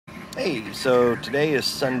Hey, so today is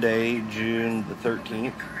Sunday, June the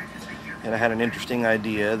 13th, and I had an interesting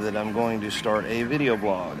idea that I'm going to start a video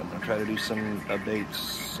blog. I'm going to try to do some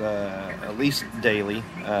updates at least daily.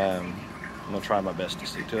 I'm going to try my best to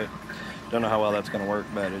stick to it. Don't know how well that's going to work,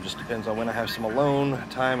 but it just depends on when I have some alone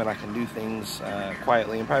time and I can do things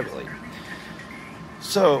quietly and privately.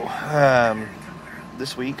 So,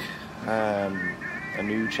 this week, a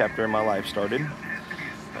new chapter in my life started.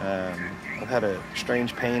 I've had a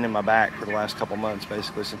strange pain in my back for the last couple months,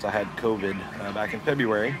 basically since I had COVID back in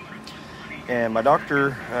February. And my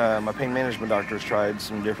doctor, my pain management doctor, has tried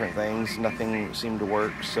some different things. Nothing seemed to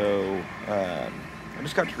work, so I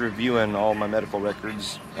just got to reviewing all my medical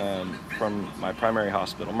records from my primary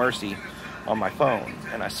hospital, Mercy, on my phone.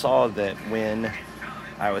 And I saw that when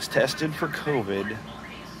I was tested for COVID,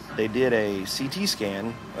 they did a CT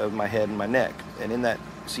scan of my head and my neck. And in that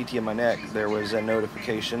CT of my neck, there was a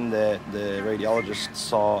notification that the radiologist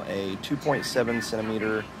saw a 2.7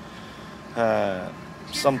 centimeter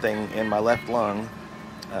something in my left lung,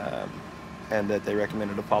 and that they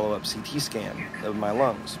recommended a follow-up CT scan of my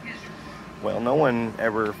lungs. Well, no one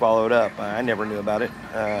ever followed up. I never knew about it.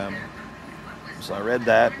 So I read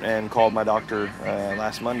that and called my doctor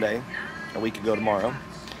last Monday, a week ago tomorrow,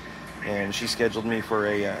 and she scheduled me for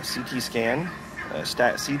a CT scan, a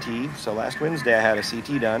stat CT. So last Wednesday I had a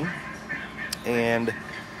CT done, and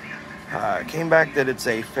it came back that it's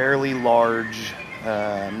a fairly large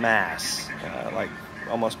mass, like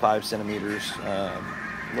almost 5 centimeters, a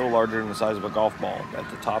little larger than the size of a golf ball at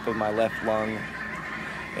the top of my left lung.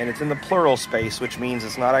 And it's in the pleural space, which means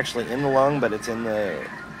it's not actually in the lung, but it's in the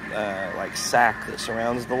like sac that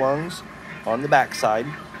surrounds the lungs on the backside.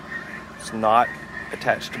 It's not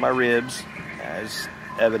attached to my ribs, as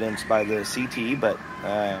evidenced by the CT, but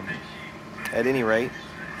at any rate,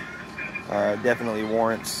 definitely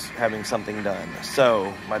warrants having something done.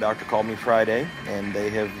 So my doctor called me Friday, and they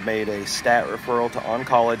have made a stat referral to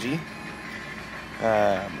oncology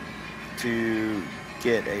to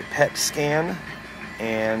get a PET scan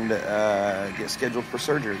and get scheduled for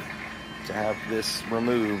surgery to have this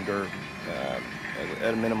removed, or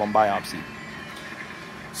at a minimum biopsy.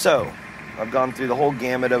 So I've gone through the whole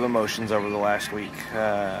gamut of emotions over the last week.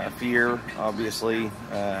 Fear, obviously,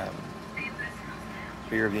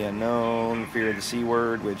 fear of the unknown, fear of the C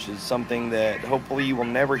word, which is something that hopefully you will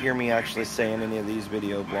never hear me actually say in any of these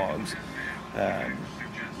video blogs.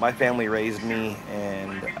 My family raised me,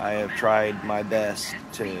 and I have tried my best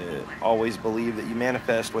to always believe that you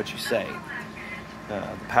manifest what you say. The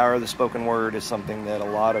power of the spoken word is something that a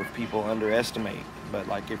lot of people underestimate. But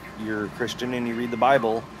like, if you're a Christian and you read the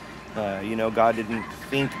Bible, you know, God didn't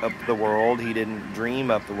think up the world. He didn't dream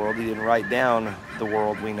up the world. He didn't write down the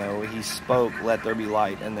world we know. He spoke, "Let there be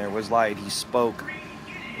light," and there was light. He spoke,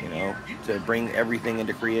 you know, to bring everything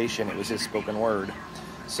into creation. It was his spoken word.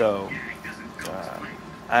 So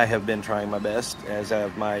I have been trying my best, as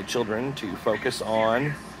have my children, to focus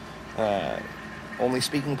on only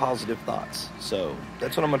speaking positive thoughts. So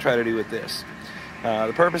that's what I'm going to try to do with this.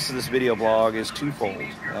 The purpose of this video blog is twofold.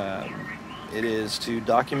 It is to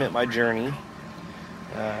document my journey,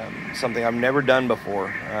 something I've never done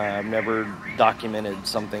before. I've never documented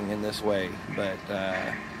something in this way, but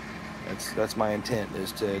that's my intent,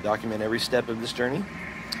 is to document every step of this journey,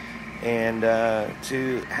 and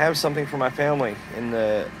to have something for my family in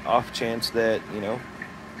the off chance that, you know,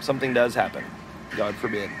 something does happen, God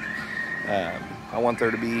forbid. I want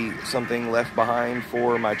there to be something left behind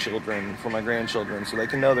for my children, for my grandchildren, so they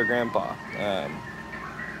can know their grandpa.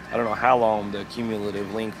 I don't know how long the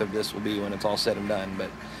cumulative length of this will be when it's all said and done,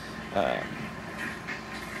 but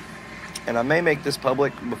and I may make this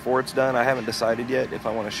public before it's done. I haven't decided yet if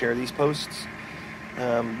I want to share these posts,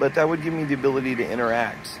 but that would give me the ability to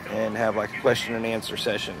interact and have like a question and answer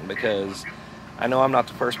session, because I know I'm not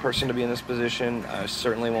the first person to be in this position. I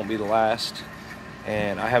certainly won't be the last,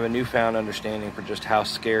 and I have a newfound understanding for just how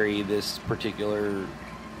scary this particular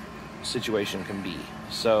situation can be.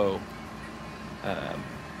 So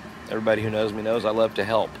everybody who knows me knows I love to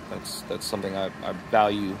help. That's something I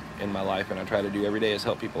value in my life, and I try to do every day, is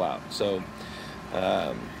help people out. So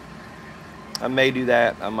I may do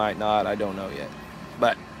that, I might not, I don't know yet.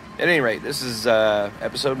 But at any rate, this is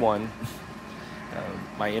episode 1,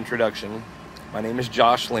 my introduction. My name is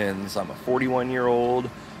Josh Lenz. I'm a 41-year-old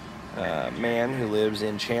man who lives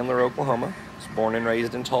in Chandler, Oklahoma. I was born and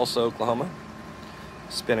raised in Tulsa, Oklahoma.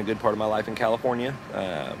 Spent a good part of my life in California.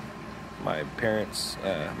 My parents,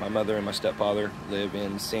 my mother and my stepfather, live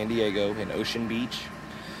in San Diego, in Ocean Beach.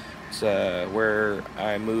 It's where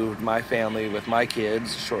I moved my family with my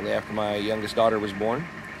kids shortly after my youngest daughter was born.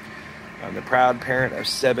 I'm the proud parent of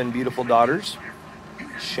 7 beautiful daughters.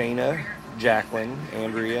 Shayna, Jacqueline,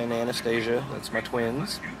 Andrea, and Anastasia. That's my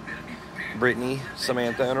twins. Brittany,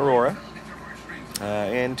 Samantha, and Aurora.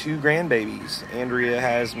 And 2 grandbabies. Andrea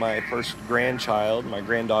has my first grandchild, my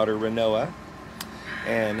granddaughter, Renoa.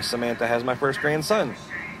 And Samantha has my first grandson,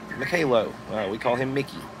 Michaelo. We call him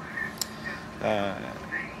Mickey.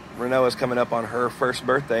 Renoa's coming up on her first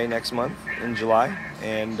birthday next month in July.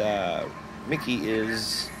 And Mickey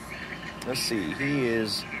is, he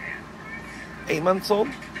is 8 months old,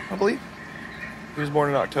 I believe. He was born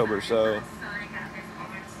in October, so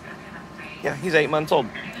yeah, he's 8 months old.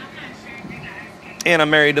 And I'm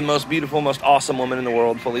married to the most beautiful, most awesome woman in the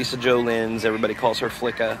world, Felisa Jo Lenz. Everybody calls her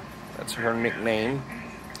Flicka. That's her nickname.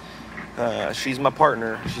 She's my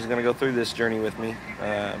partner. She's going to go through this journey with me.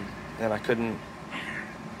 And I couldn't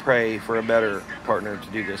pray for a better partner to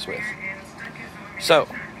do this with. So,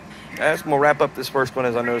 that's going to wrap up this first one,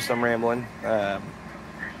 as I noticed I'm rambling.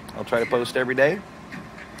 I'll try to post every day.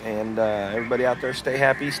 And everybody out there, stay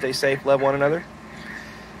happy, stay safe, love one another.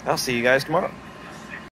 I'll see you guys tomorrow.